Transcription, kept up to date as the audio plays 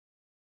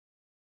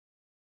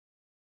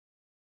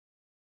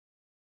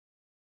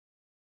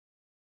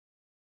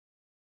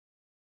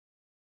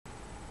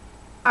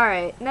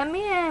Alright,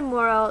 Namie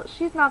Amuro,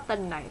 she's not the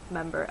ninth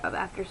member of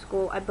After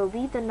School. I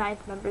believe the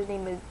ninth member's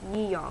name is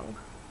Yi-young.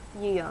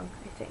 Yi-young,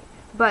 I think.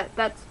 But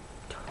that's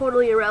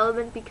totally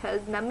irrelevant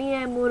because Namie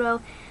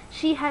Amuro,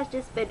 she has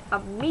just been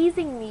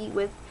amazing me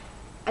with,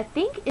 I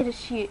think it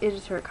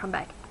is her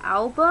comeback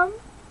album,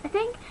 I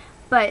think.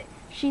 But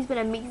she's been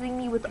amazing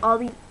me with all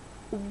these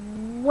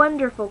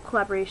wonderful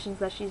collaborations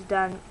that she's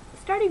done,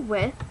 starting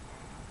with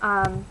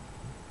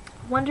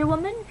Wonder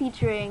Woman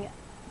featuring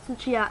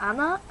Tsuchiya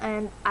Anna,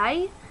 and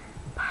I'm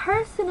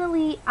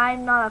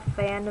not a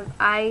fan of,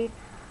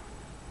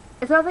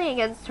 it's nothing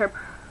against her,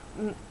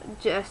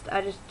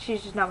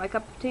 she's just not my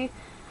cup of tea.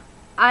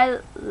 I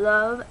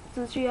love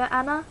Tsuchiya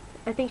Anna.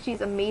 I think she's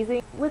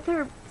amazing. With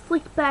her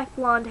slicked back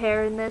blonde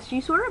hair in this,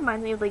 she sort of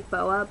reminds me of like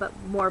Boa, but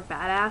more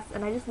badass,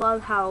 and I just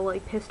love how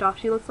like pissed off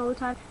she looks all the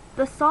time.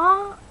 The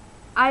song,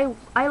 I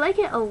like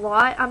it a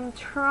lot. I don't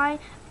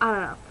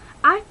know.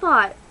 I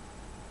thought,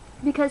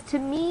 because to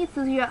me,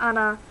 Tsuchiya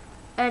Anna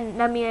and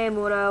Namie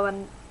Amuro,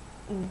 and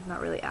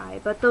not really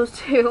but those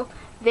two,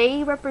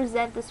 they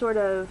represent the sort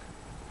of,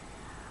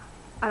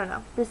 I don't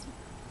know, this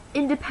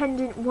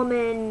independent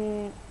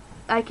woman,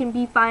 I can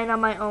be fine on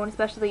my own,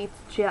 especially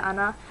Tsuchiya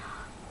Anna.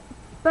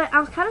 But I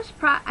was kind of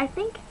surprised.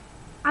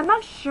 I'm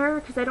not sure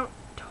because I don't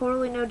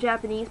totally know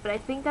Japanese, but I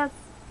think that's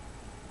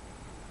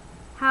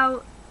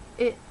how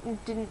it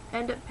didn't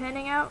end up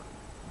panning out.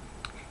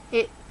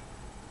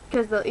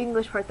 Because the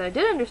English part that I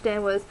did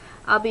understand was,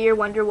 I'll be your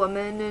Wonder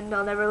Woman and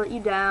I'll never let you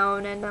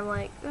down, and I'm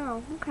like,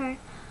 oh, okay.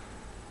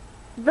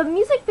 The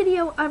music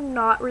video I'm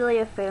not really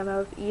a fan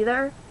of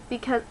either,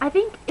 because I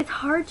think it's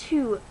hard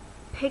to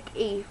pick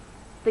a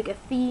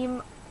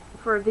theme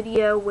for a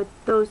video with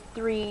those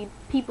three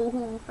people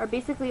who are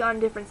basically on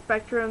different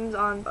spectrums,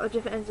 on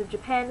different ends of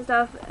Japan and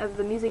stuff, of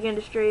the music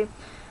industry.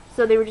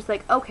 So they were just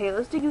like, okay,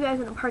 let's stick you guys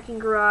in a parking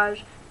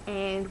garage,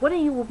 and one of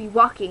you will be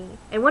walking,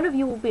 and one of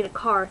you will be in a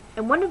car,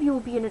 and one of you will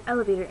be in an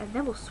elevator, and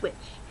then we'll switch.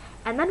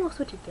 And then we'll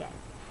switch again.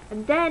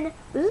 And then,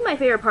 this is my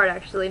favorite part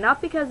actually,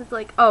 not because it's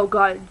like, oh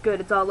god,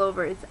 good, it's all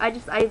over.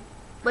 I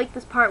like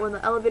this part when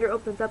the elevator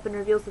opens up and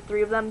reveals the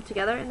three of them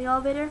together in the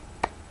elevator.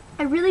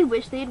 I really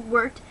wish they had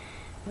worked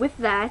with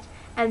that,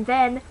 and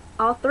then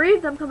all three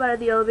of them come out of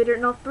the elevator,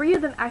 and all three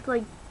of them act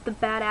like the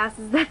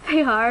badasses that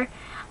they are.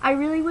 I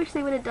really wish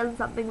they would have done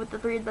something with the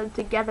three of them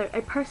together.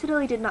 I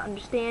personally did not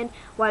understand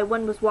why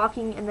one was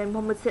walking, and then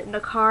one would sit in a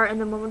car,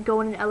 and then one would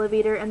go in an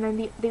elevator, and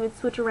then they would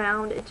switch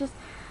around. It just,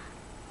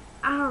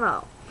 I don't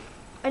know.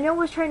 I know it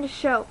was trying to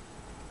show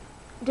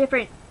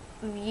different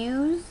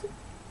views,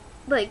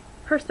 like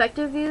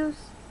perspective views,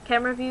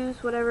 camera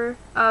views, whatever,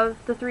 of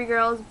the three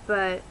girls,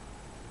 but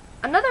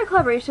another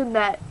collaboration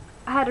that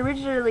had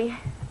originally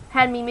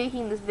had me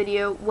making this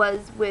video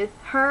was with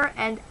her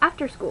and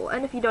After School.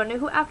 And if you don't know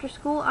who After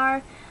School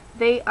are,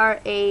 they are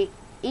a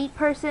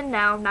 8-person,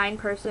 now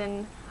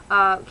 9-person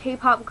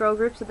K-pop girl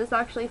group, so this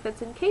actually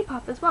fits in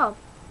K-pop as well.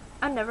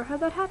 I've never had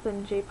that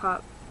happen,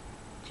 J-pop,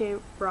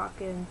 J-rock,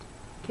 and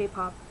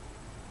K-pop.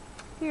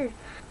 Weird.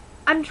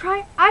 I'm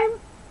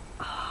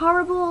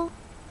horrible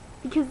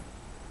because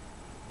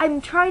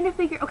I'm trying to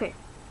figure, okay,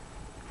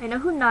 I know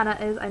who Nana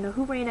is, I know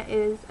who Reina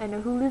is, I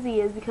know who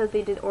Lizzie is because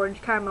they did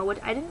Orange Caramel, which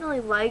I didn't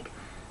really like,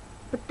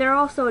 but they're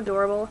all so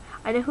adorable.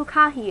 I know who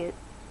Kahi is,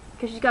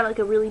 because she's got like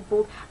a really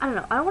bold, I don't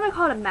know, I don't want to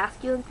call it a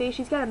masculine face,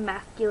 she's got a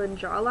masculine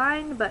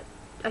jawline, but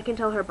I can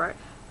tell her apart.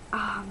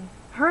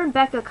 Her and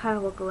Becca kind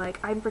of look alike.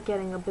 I'm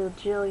forgetting a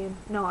bajillion,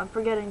 no, I'm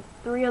forgetting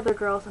 3 other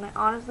girls, and I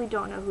honestly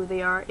don't know who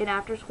they are in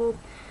After School.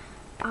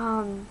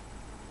 I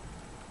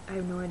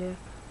have no idea.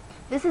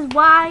 This is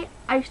why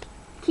I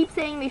keep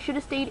saying they should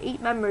have stayed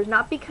 8 members,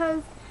 not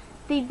because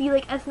they'd be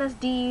like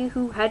SNSD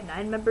who had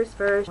 9 members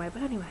first, but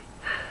anyway.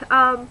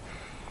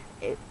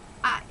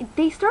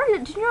 They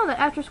started, did you know that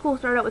After School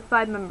started out with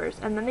 5 members,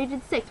 and then they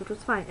did 6, which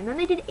was fine, and then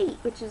they did 8,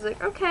 which is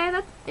like, okay,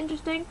 that's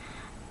interesting.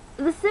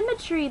 The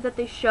symmetry that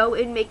they show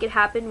in Make It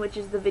Happen, which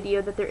is the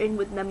video that they're in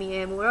with Namie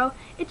Amuro,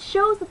 it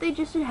shows that they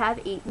just should have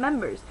 8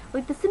 members.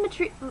 Like, the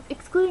symmetry,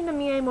 excluding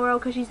Namie Amuro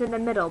because she's in the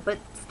middle, but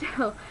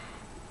still,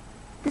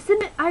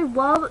 I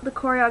love the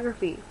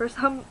choreography for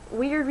some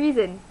weird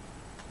reason.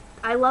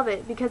 I love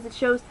it because it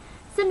shows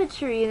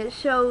symmetry and it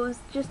shows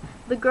just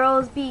the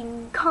girls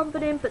being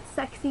confident but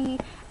sexy.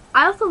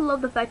 I also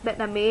love the fact that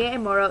Namie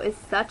Amuro is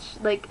such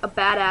like a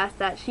badass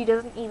that she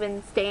doesn't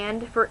even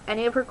stand for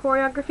any of her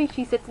choreography.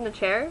 She sits in a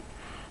chair,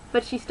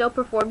 but she still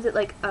performs it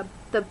like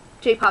the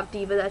J-pop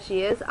diva that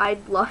she is. I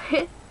love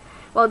it.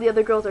 While the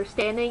other girls are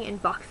standing in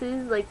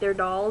boxes, like they're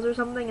dolls or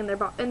something, and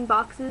they're in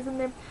boxes, and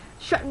they're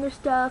shutting their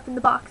stuff in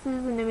the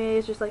boxes, and Namie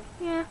is just like,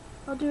 yeah,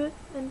 I'll do it,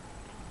 and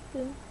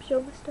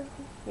show my stuff,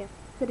 and, yeah,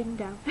 sitting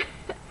down.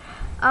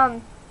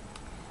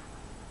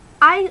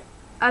 I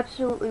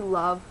absolutely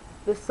love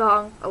this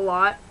song a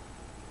lot,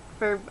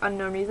 for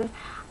unknown reasons.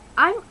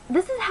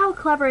 This is how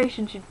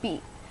collaboration should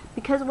be,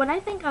 because when I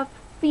think of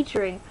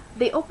featuring,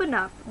 they open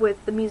up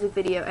with the music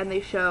video, and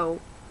they show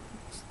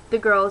the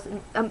girls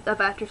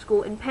of After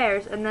School in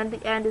pairs, and then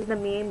the end is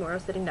Namie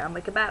Amuro sitting down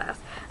like a badass.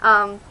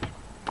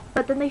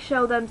 but then they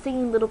show them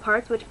singing little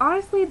parts, which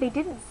honestly they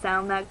didn't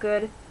sound that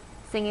good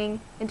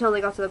singing until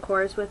they got to the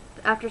chorus with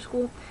After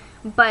School,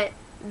 but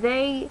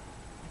they,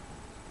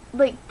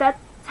 like, that's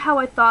all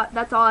I thought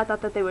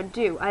that they would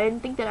do. I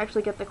didn't think they'd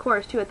actually get the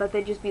chorus too. I thought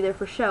they'd just be there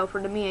for show for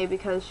Namie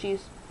because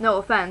she's, no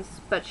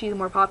offense, but she's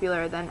more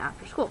popular than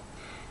After School.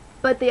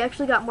 But they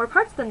actually got more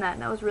parts than that,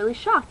 and I was really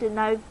shocked, and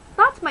I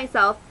thought to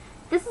myself,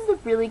 this is a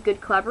really good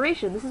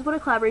collaboration. This is what a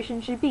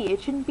collaboration should be.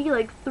 It shouldn't be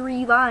like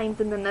 3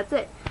 lines and then that's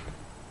it.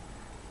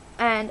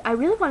 And I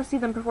really want to see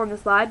them perform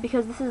this live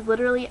because this is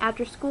literally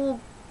After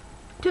School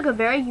took a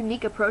very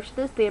unique approach to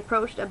this. They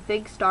approached a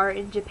big star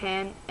in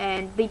Japan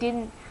and they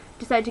didn't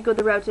decide to go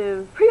the route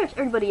of pretty much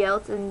everybody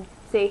else and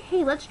say,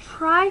 hey, let's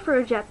try for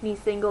a Japanese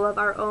single of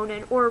our own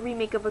or a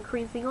remake of a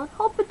Korean single and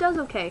hope it does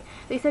okay.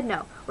 They said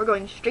no. We're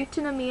going straight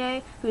to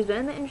Namie, who's been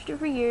in the industry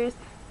for years,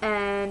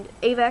 and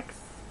Avex,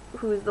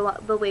 who is the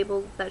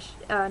label that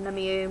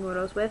Namie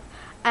Amuro's with,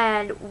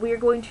 and we're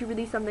going to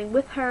release something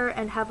with her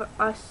and have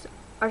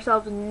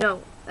ourselves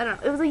known. I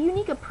don't know. It was a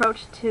unique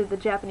approach to the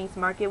Japanese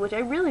market, which I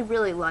really,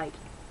 really liked.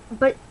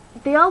 But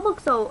they all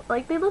look so,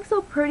 like, they look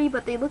so pretty,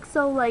 but they look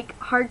so, like,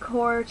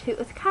 hardcore too.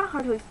 It's kind of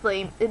hard to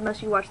explain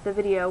unless you watch the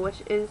video,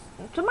 which is,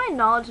 to my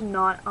knowledge,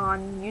 not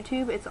on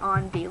YouTube. It's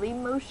on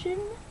Dailymotion,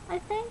 I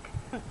think.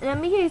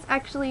 Namie's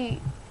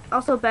actually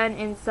also been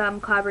in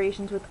some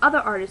collaborations with other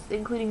artists,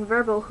 including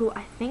Verbal, who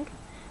I think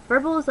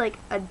Verbal is like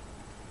a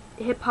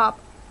hip-hop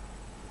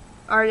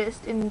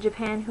artist in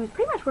Japan who's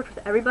pretty much worked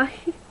with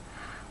everybody.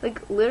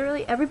 Like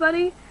literally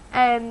everybody,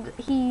 and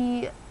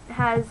he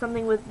has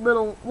something with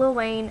Lil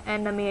Wayne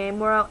and Namie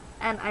Amuro,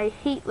 and I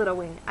hate Lil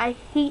Wayne. I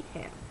hate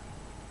him.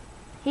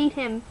 Hate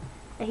him.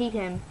 I hate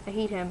him. I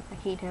hate him. I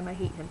hate him. I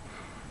hate him.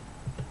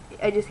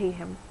 I just hate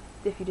him,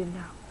 if you didn't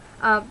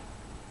know.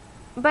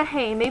 But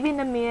hey, maybe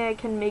Namie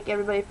can make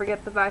everybody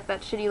forget the fact that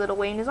shitty Lil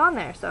Wayne is on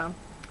there, so.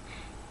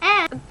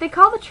 And they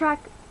call the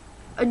track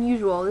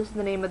Unusual. This is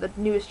the name of the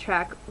newest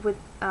track with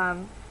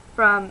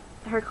from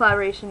her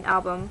collaboration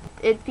album.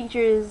 It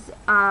features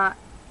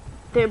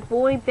their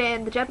boy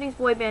band, the Japanese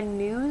boy band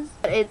Muse.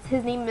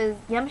 His name is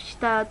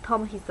Yamashita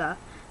Tomohisa,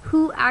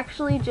 who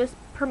actually just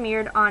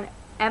premiered on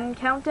M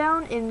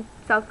Countdown in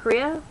South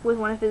Korea with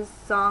one of his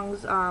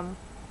songs,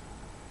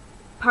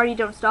 Party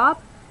Don't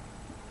Stop,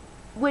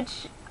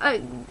 which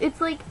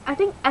it's like, I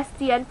think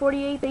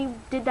SDN48, they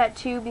did that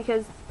too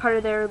because part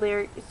of their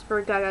lyrics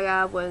for Gaga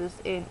Ga was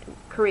in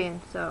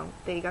Korean, so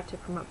they got to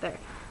promote there.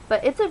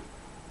 But it's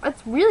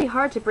really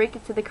hard to break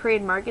it to the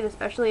Korean market,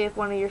 especially if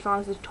one of your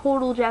songs is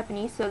total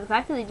Japanese, so the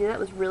fact that they did that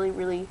was really,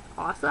 really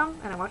awesome,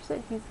 and I watched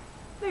it. He's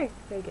very,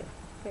 very good.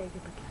 Very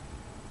good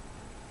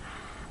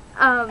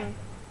looking.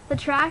 The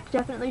track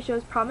definitely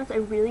shows promise. I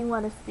really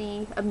want to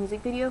see a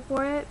music video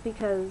for it,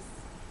 because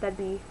that'd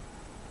be,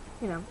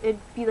 you know,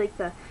 it'd be like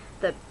the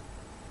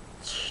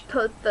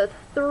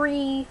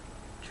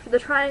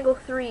triangle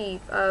 3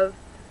 of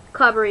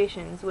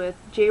collaborations with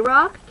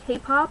J-rock,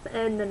 K-pop,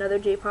 and another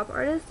J-pop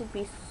artist. It'd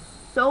be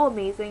so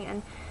amazing.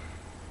 And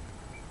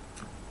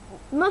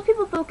most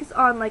people focus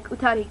on like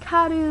Utari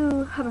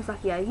Hikaru,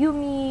 Hamasaki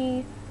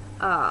Ayumi,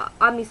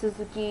 Ami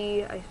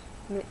Suzuki. I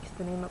mixed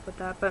the name up with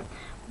that, but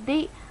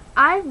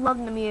I've loved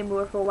Namie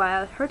Amuro for a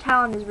while. Her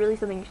talent is really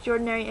something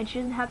extraordinary, and she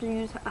doesn't have to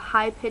use a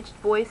high-pitched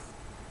voice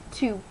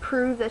to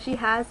prove that she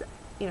has,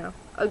 you know,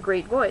 a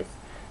great voice.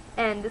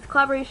 And this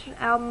collaboration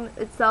album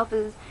itself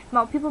is,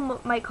 well, people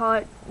might call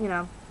it, you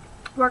know,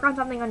 work on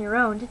something on your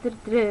own,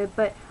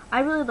 but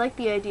I really like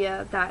the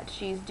idea that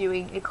she's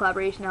doing a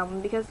collaboration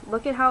album, because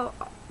look at how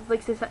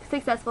like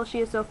successful she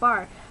is so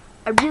far.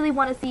 I really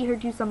want to see her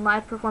do some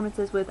live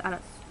performances with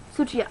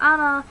Tsuchiya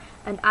Anna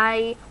and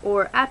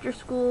or After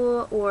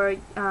School, or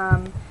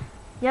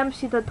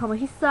Yamashita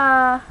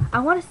Tomohisa. I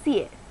want to see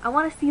it. I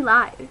want to see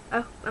live.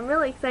 I'm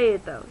really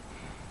excited though.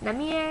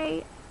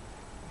 Namie,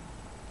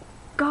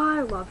 God,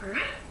 I love her.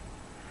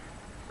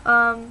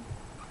 I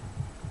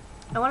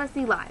want to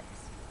see lives,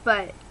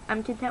 but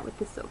I'm content with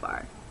this so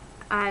far.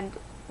 And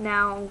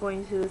now I'm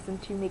going to listen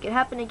to Make It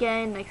Happen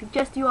Again. I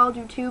suggest you all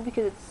do too,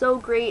 because it's so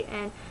great.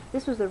 And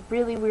this was a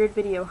really weird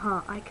video,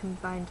 huh? I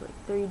combined like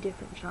 30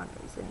 different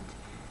genres, and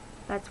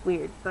that's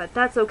weird, but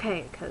that's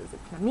okay, because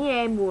it's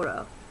Namie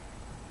Amuro.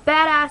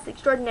 Badass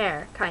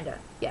extraordinaire, kinda,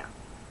 yeah.